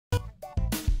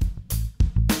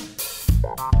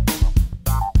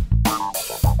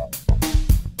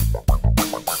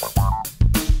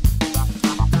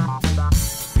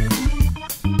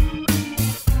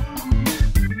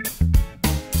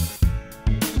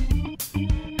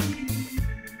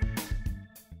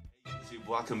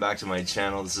Welcome back to my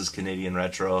channel. This is Canadian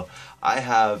Retro. I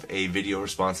have a video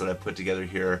response that I put together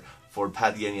here for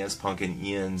Pat the NES Punk and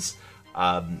Ian's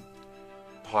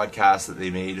podcast that they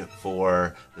made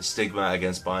for the stigma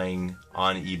against buying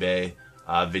on eBay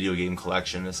video game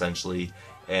collection, essentially.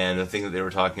 And the thing that they were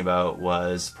talking about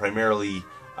was primarily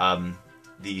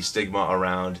the stigma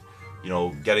around, you know,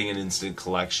 getting an instant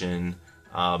collection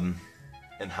and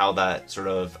how that sort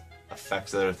of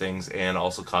affects other things and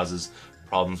also causes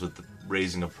problems with the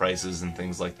raising of prices and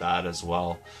things like that as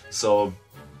well. So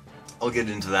I'll get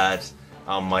into that,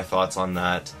 my thoughts on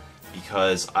that,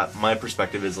 because my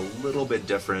perspective is a little bit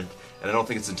different, and I don't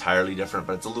think it's entirely different,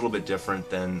 but it's a little bit different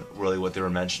than really what they were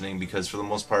mentioning, because for the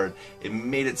most part it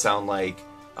made it sound like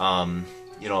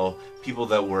you know, people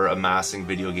that were amassing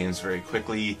video games very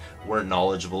quickly weren't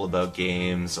knowledgeable about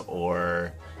games,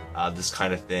 or this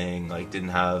kind of thing, like didn't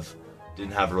have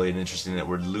really an interest in it,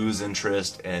 would lose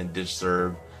interest and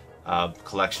disturb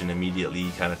collection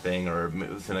immediately, kind of thing, or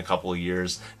within a couple of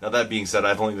years. Now, that being said,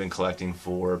 I've only been collecting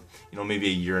for, you know, maybe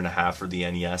a year and a half for the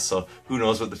NES, so who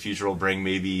knows what the future will bring.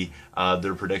 Maybe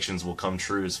their predictions will come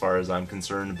true as far as I'm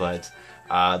concerned, but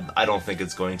I don't think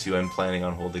it's going to. I'm planning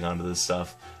on holding on to this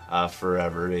stuff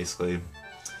forever, basically.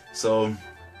 So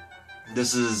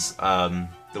this is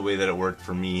the way that it worked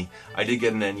for me. I did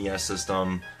get an NES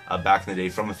system back in the day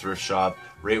from a thrift shop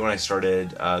right when I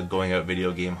started going out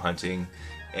video game hunting,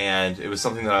 and it was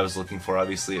something that I was looking for.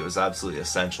 Obviously, it was absolutely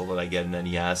essential that I get an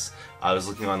NES. I was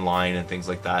looking online and things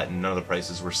like that, and none of the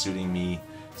prices were suiting me,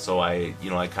 so I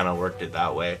kind of worked it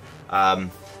that way.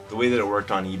 The way that it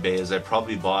worked on eBay is I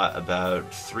probably bought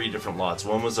about 3 different lots.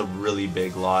 One was a really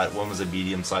big lot, one was a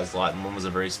medium-sized lot, and one was a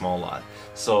very small lot.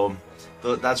 So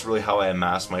that's really how I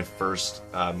amassed my first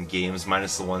games,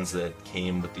 minus the ones that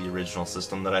came with the original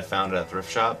system that I found at a thrift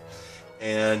shop.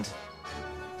 And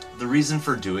the reason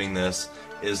for doing this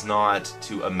is not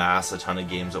to amass a ton of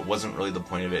games. It wasn't really the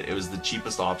point of it. It was the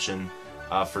cheapest option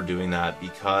for doing that,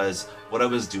 because what I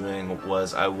was doing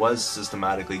was I was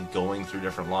systematically going through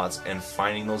different lots and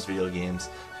finding those video games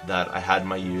that I had in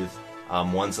my youth,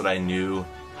 ones that I knew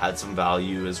had some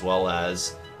value, as well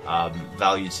as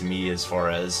value to me as far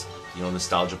as, you know,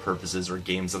 nostalgia purposes, or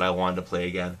games that I wanted to play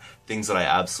again, things that I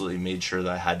absolutely made sure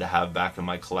that I had to have back in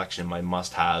my collection, my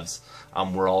must-haves,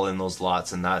 were all in those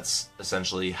lots, and that's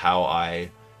essentially how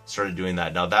I started doing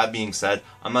that. Now, that being said,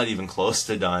 I'm not even close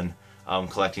to done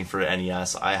collecting for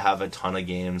NES. I have a ton of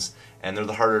games, and they're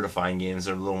the harder to find games.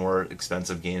 They're a little more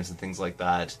expensive games and things like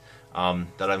that, that I'm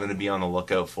going to be on the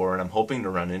lookout for, and I'm hoping to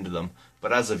run into them.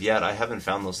 But as of yet, I haven't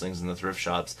found those things in the thrift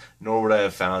shops, nor would I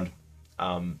have found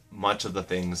much of the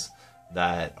things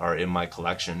that are in my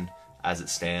collection as it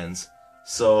stands.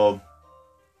 So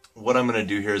what I'm going to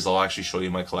do here is I'll actually show you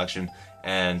my collection,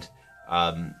 and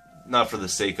not for the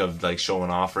sake of like showing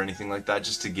off or anything like that,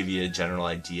 just to give you a general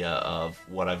idea of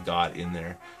what I've got in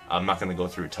there. I'm not going to go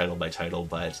through title by title,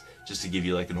 but just to give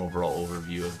you like an overall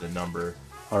overview of the number.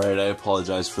 Alright, I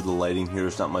apologize for the lighting here.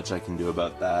 There's not much I can do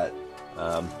about that.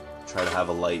 Try to have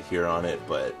a light here on it,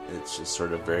 but it's just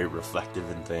sort of very reflective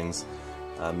and things.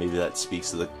 Maybe that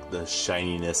speaks to the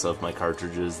shininess of my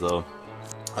cartridges, though.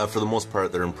 For the most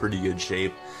part, they're in pretty good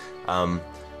shape,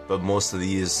 but most of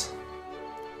these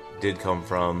did come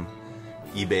from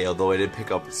eBay, although I did pick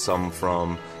up some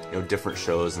from, you know, different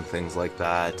shows and things like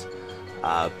that.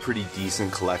 Pretty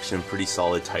decent collection, pretty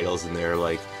solid titles in there.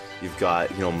 Like, you've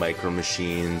got, you know, Micro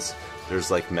Machines,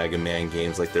 there's like Mega Man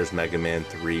games, like there's Mega Man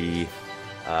 3,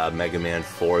 Mega Man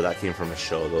 4, that came from a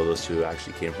show, though those two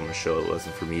actually came from a show, it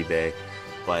wasn't from eBay.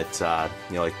 But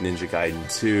you know, like Ninja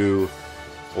Gaiden 2,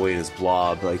 Boy and His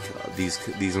Blob, like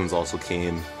these ones also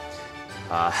came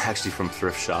actually from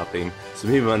thrift shopping. So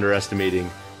maybe I'm underestimating,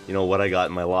 you know, what I got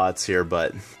in my lots here,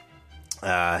 but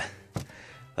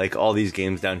like all these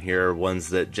games down here are ones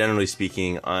that, generally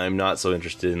speaking, I'm not so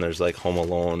interested in. There's like Home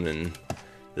Alone and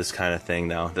this kind of thing.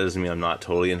 Now, that doesn't mean I'm not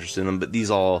totally interested in them, but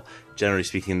these all, generally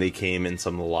speaking, they came in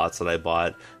some of the lots that I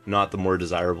bought. Not the more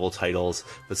desirable titles,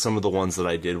 but some of the ones that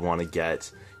I did want to get,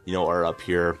 you know, are up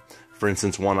here. For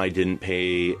instance, one I didn't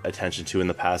pay attention to in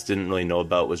the past, didn't really know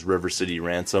about, was River City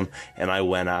Ransom, and I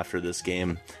went after this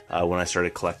game when I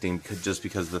started collecting, just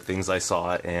because of the things I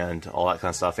saw and all that kind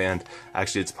of stuff, and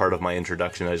actually it's part of my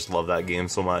introduction. I just love that game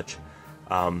so much.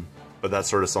 But that's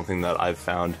sort of something that I've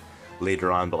found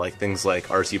later on. But like things like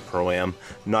RC Pro-Am,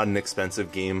 not an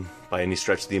expensive game by any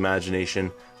stretch of the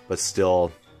imagination, but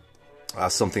still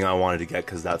something I wanted to get,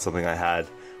 because that's something I had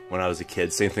when I was a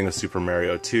kid. Same thing with Super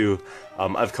Mario 2.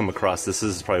 I've come across this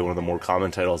is probably one of the more common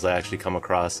titles I actually come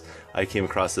across. I came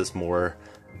across this more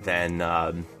than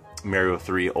Mario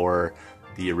 3 or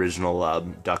the original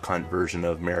Duck Hunt version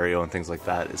of Mario and things like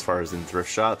that. As far as in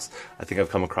thrift shops, I think I've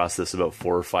come across this about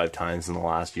 4 or 5 times in the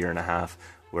last year and a half,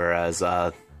 whereas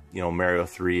you know, Mario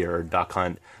 3 or Duck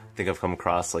Hunt, I think I've come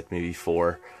across like maybe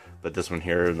 4, but this one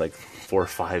here like 4 or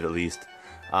 5 at least.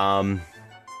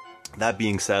 That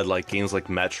being said, like games like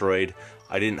Metroid,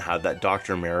 I didn't have that.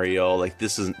 Dr. Mario, like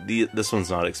this one's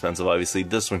not expensive, obviously.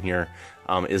 This one here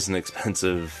is an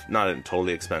expensive, not a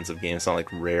totally expensive game. It's not like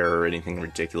rare or anything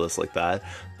ridiculous like that,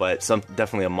 but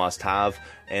definitely a must-have,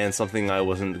 and something I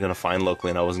wasn't gonna find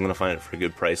locally, and I wasn't gonna find it for a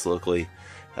good price locally.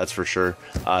 That's for sure.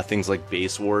 Things like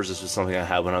Base Wars, this was something I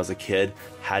had when I was a kid.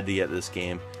 Had to get this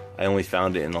game. I only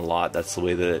found it in a lot. That's the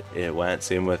way that it went.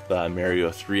 Same with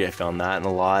Mario 3. I found that in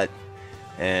a lot,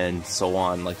 and so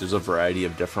on. Like there's a variety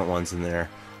of different ones in there.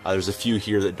 There's a few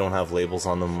here that don't have labels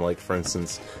on them. Like for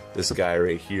instance, this guy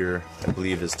right here, I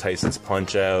believe is Tyson's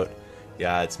Punch-Out.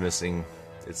 Yeah, it's missing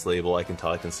its label. I can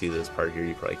tell. I can see this part here.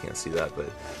 You probably can't see that,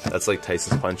 but that's like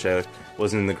Tyson's Punch-Out.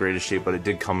 Wasn't in the greatest shape, but it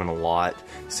did come in a lot.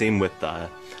 Same with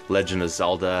Legend of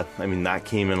Zelda. I mean, that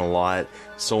came in a lot.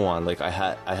 So on. Like I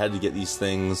had to get these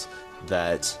things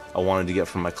that I wanted to get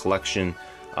from my collection.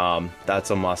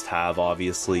 That's a must-have,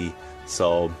 obviously.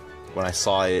 So when I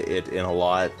saw it in a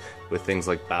lot with things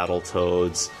like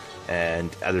Battletoads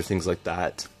and other things like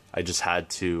that, I just had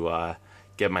to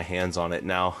get my hands on it.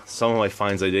 Now, some of my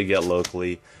finds I did get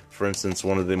locally. For instance,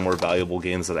 one of the more valuable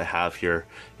games that I have here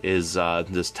is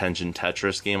this Tengen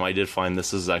Tetris game. I did find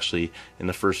this is actually in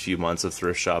the first few months of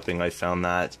thrift shopping. I found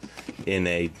that in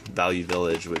a Value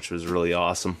Village, which was really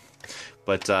awesome.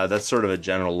 But that's sort of a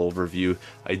general overview.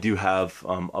 I do have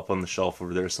up on the shelf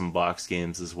over there some box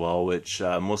games as well, which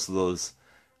most of those,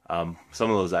 some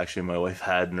of those actually my wife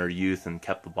had in her youth and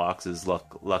kept the boxes,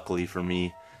 luckily for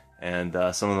me. And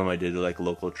some of them I did like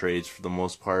local trades for the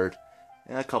most part,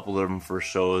 and a couple of them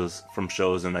from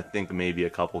shows, and I think maybe a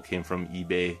couple came from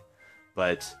eBay.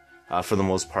 But for the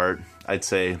most part, I'd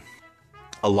say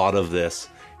a lot of this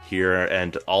here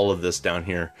and all of this down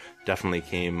here definitely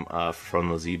came from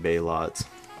those eBay lots.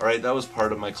 Alright, that was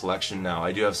part of my collection now.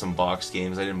 I do have some box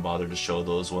games. I didn't bother to show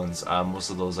those ones. Most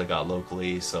of those I got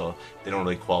locally, so they don't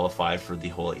really qualify for the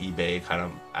whole eBay kind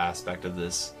of aspect of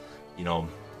this, you know,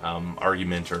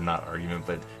 argument, or not argument,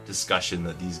 but discussion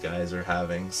that these guys are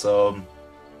having. So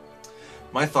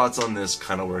my thoughts on this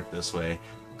kind of work this way.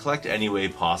 Collect any way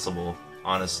possible,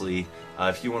 honestly.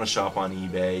 If you want to shop on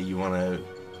eBay, you want to,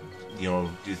 you know,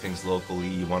 do things locally,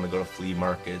 you want to go to flea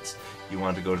markets, you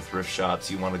want to go to thrift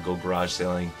shops, you want to go garage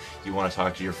sailing, you want to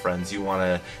talk to your friends, you want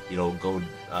to, you know, go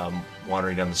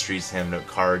wandering down the streets handing out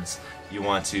cards, you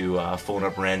want to phone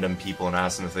up random people and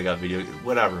ask them if they got video,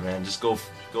 whatever, man, just go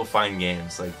find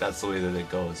games. Like, that's the way that it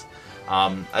goes.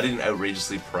 I didn't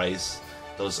outrageously price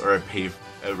those, or pay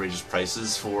outrageous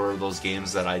prices for those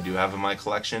games that I do have in my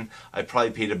collection. I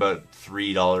probably paid about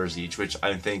 $3 each, which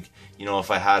I think, you know,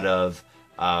 if I had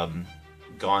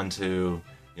gone to,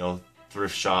 you know,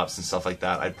 thrift shops and stuff like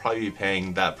that, I'd probably be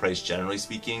paying that price, generally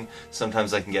speaking.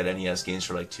 Sometimes I can get NES games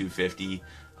for like $2.50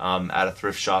 at a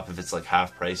thrift shop if it's like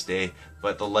half price day,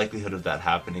 but the likelihood of that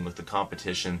happening with the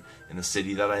competition in the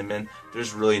city that I'm in,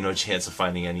 there's really no chance of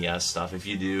finding NES stuff. If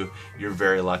you do, you're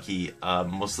very lucky.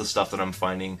 Most of the stuff that I'm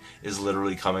finding is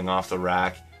literally coming off the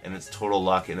rack, and it's total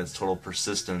luck and it's total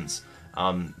persistence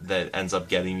that ends up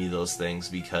getting me those things,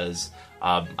 because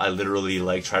I literally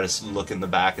like try to look in the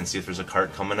back and see if there's a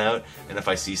cart coming out, and if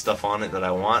I see stuff on it that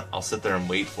I want, I'll sit there and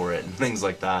wait for it and things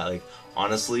like that. Like,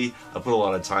 honestly, I put a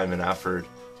lot of time and effort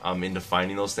into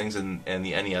finding those things, and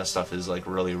the NES stuff is like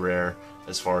really rare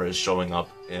as far as showing up,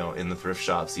 you know, in the thrift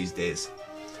shops these days.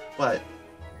 But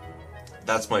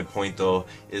that's my point, though,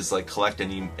 is like collect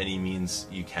any means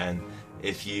you can.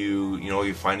 If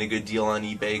you find a good deal on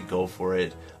eBay, go for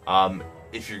it.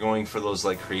 If you're going for those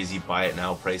like crazy buy it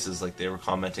now prices like they were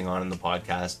commenting on in the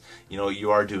podcast, you know, you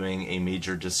are doing a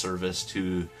major disservice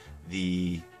to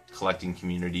the collecting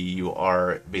community. You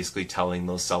are basically telling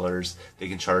those sellers they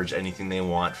can charge anything they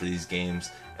want for these games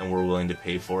and we're willing to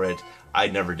pay for it. I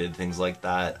never did things like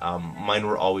that. Mine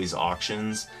were always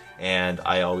auctions, and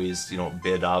I always, you know,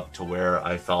 bid up to where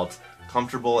I felt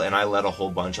comfortable, and I let a whole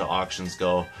bunch of auctions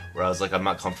go where I was like, I'm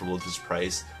not comfortable with this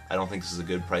price. I don't think this is a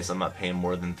good price. I'm not paying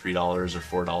more than $3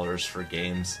 or $4 for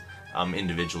games,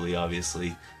 individually,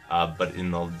 obviously, but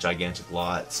in the gigantic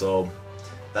lot. So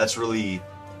that's really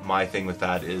my thing with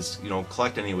that, is, you know,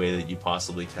 collect any way that you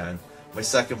possibly can. My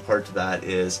second part to that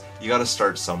is you got to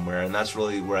start somewhere, and that's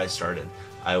really where I started.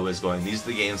 I was going, these are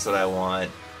the games that I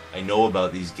want. I know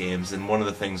about these games, and one of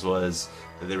the things was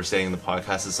that they were saying in the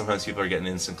podcast is sometimes people are getting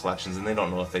instant collections and they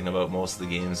don't know a thing about most of the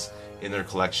games in their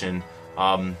collection.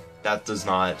 that does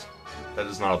not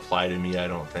apply to me, I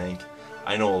don't think.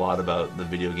 I know a lot about the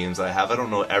video games I have. I don't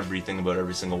know everything about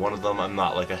every single one of them. I'm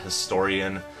not like a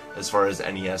historian as far as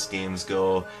NES games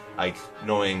go, like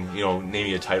knowing, name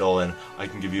me a title and I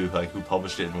can give you like who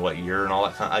published it and what year and all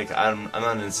that kind of, like I'm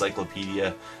not an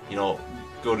encyclopedia.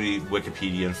 Go to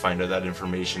Wikipedia and find out that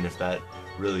information if that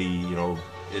really,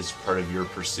 is part of your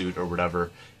pursuit or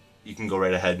whatever. You can go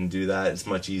right ahead and do that. It's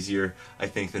much easier, I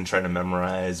think, than trying to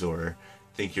memorize or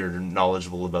think you're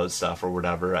knowledgeable about stuff or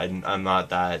whatever. I'm not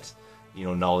that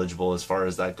knowledgeable as far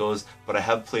as that goes, but I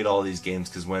have played all these games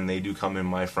because when they do come in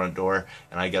my front door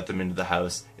and I get them into the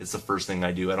house, it's the first thing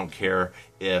I do. I don't care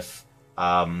if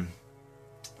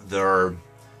they're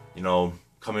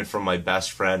coming from my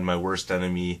best friend, my worst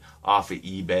enemy, off of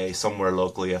eBay, somewhere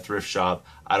locally, a thrift shop.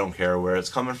 I don't care where it's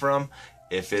coming from.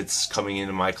 If it's coming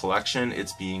into my collection,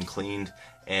 it's being cleaned,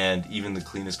 and even the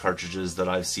cleanest cartridges that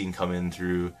I've seen come in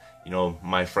through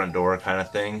my front door kind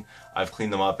of thing, I've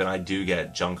cleaned them up and I do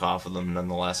get junk off of them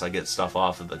nonetheless. I get stuff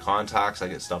off of the contacts, I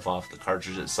get stuff off the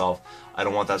cartridge itself. I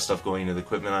don't want that stuff going into the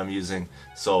equipment I'm using,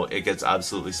 so it gets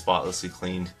absolutely spotlessly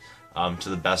cleaned to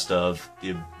the best of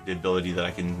the ability that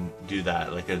I can do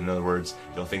that. Like, in other words,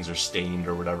 things are stained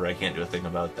or whatever, I can't do a thing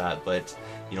about that, but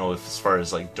if as far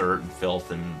as like dirt and filth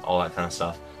and all that kind of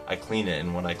stuff, I clean it,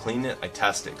 and when I clean it, I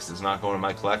test it because it's not going in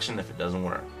my collection if it doesn't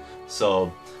work.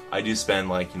 So I do spend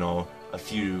like a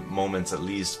few moments at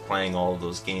least playing all of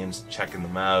those games, checking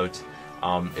them out.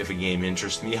 If a game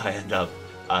interests me, I end up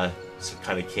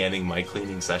kind of canning my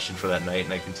cleaning session for that night,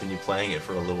 and I continue playing it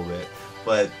for a little bit.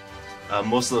 But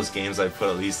most of those games I put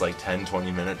at least like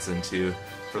 10-20 minutes into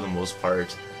for the most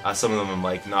part. Some of them I'm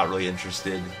like not really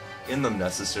interested in them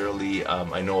necessarily.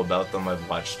 I know about them, I've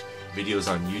watched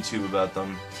videos on YouTube about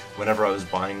them. Whenever I was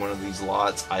buying one of these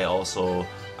lots, I also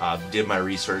did my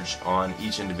research on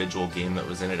each individual game that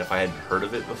was in it. If I hadn't heard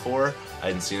of it before, I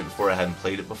hadn't seen it before, I hadn't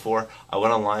played it before, I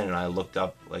went online and I looked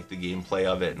up like the gameplay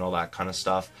of it and all that kind of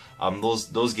stuff.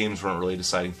 Those games weren't really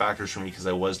deciding factors for me because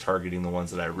I was targeting the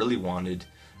ones that I really wanted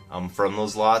from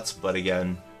those lots. But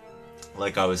again,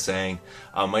 like I was saying,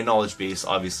 my knowledge base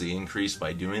obviously increased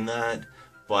by doing that,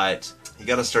 but you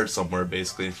gotta start somewhere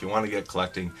basically. If you want to get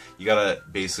collecting, you gotta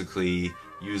basically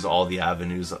use all the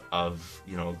avenues of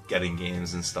getting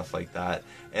games and stuff like that,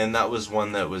 and that was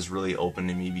one that was really open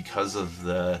to me because of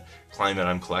the climate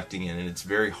I'm collecting in, and it's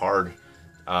very hard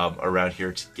around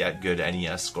here to get good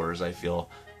NES scores. I feel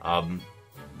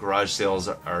garage sales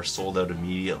are sold out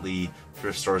immediately,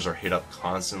 thrift stores are hit up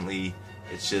constantly.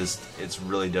 It's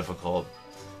really difficult.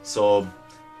 So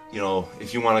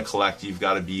if you want to collect, you've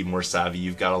got to be more savvy.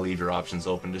 You've got to leave your options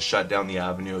open. To shut down the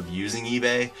avenue of using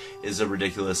eBay is a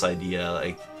ridiculous idea.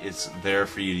 Like, it's there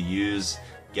for you to use.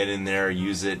 Get in there,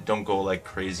 use it. Don't go like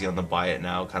crazy on the buy it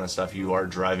now kind of stuff. You are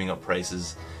driving up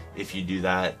prices if you do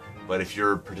that. But if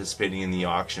you're participating in the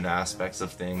auction aspects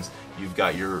of things, you've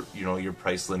got your your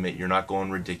price limit. You're not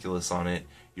going ridiculous on it.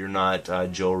 You're not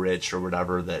Joe Rich or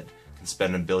whatever that can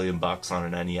spend $1 billion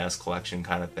on an NES collection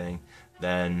kind of thing.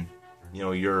 Then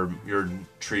you're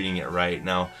treating it right.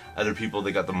 Now, other people,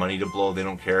 they got the money to blow, they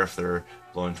don't care if they're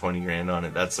blowing 20 grand on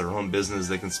it. That's their own business.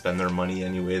 They can spend their money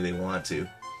any way they want to.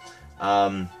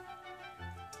 I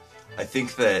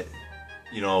think that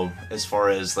as far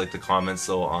as like the comments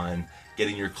though on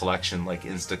getting your collection like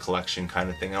insta collection kind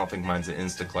of thing, I don't think mine's an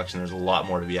insta collection. There's a lot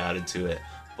more to be added to it,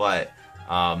 but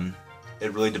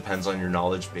it really depends on your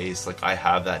knowledge base. Like, I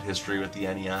have that history with the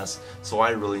NES, so I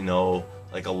really know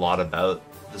like a lot about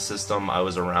the system. I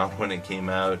was around when it came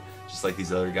out, just like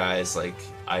these other guys. Like,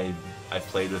 I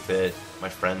played with it, my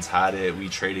friends had it, we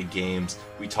traded games,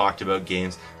 we talked about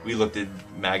games, we looked at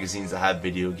magazines that had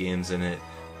video games in it,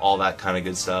 all that kind of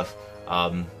good stuff.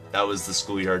 That was the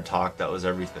schoolyard talk, that was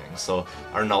everything. So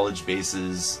our knowledge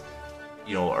bases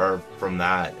are from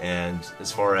that. And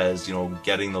as far as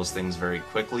getting those things very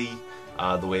quickly,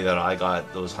 the way that I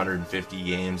got those 150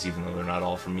 games, even though they're not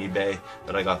all from eBay,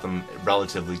 that I got them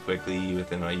relatively quickly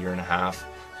within a year and a half.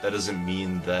 That doesn't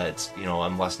mean that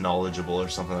I'm less knowledgeable or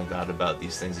something like that about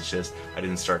these things. It's just I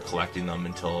didn't start collecting them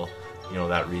until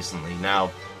that recently.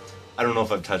 Now, I don't know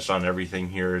if I've touched on everything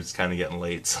here. It's kind of getting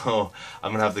late, so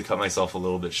I'm gonna have to cut myself a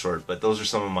little bit short, but those are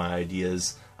some of my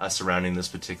ideas surrounding this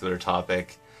particular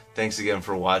topic. Thanks again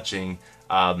for watching.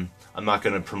 I'm not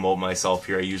going to promote myself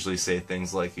here. I usually say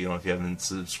things like, if you haven't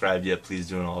subscribed yet, please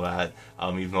do, and all that,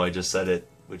 even though I just said it,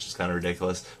 which is kind of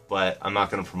ridiculous. But I'm not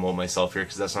going to promote myself here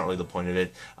because that's not really the point of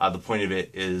it. The point of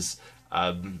it is,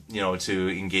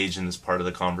 to engage in this part of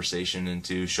the conversation and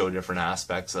to show different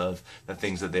aspects of the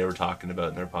things that they were talking about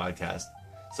in their podcast.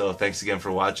 So thanks again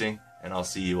for watching, and I'll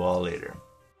see you all later.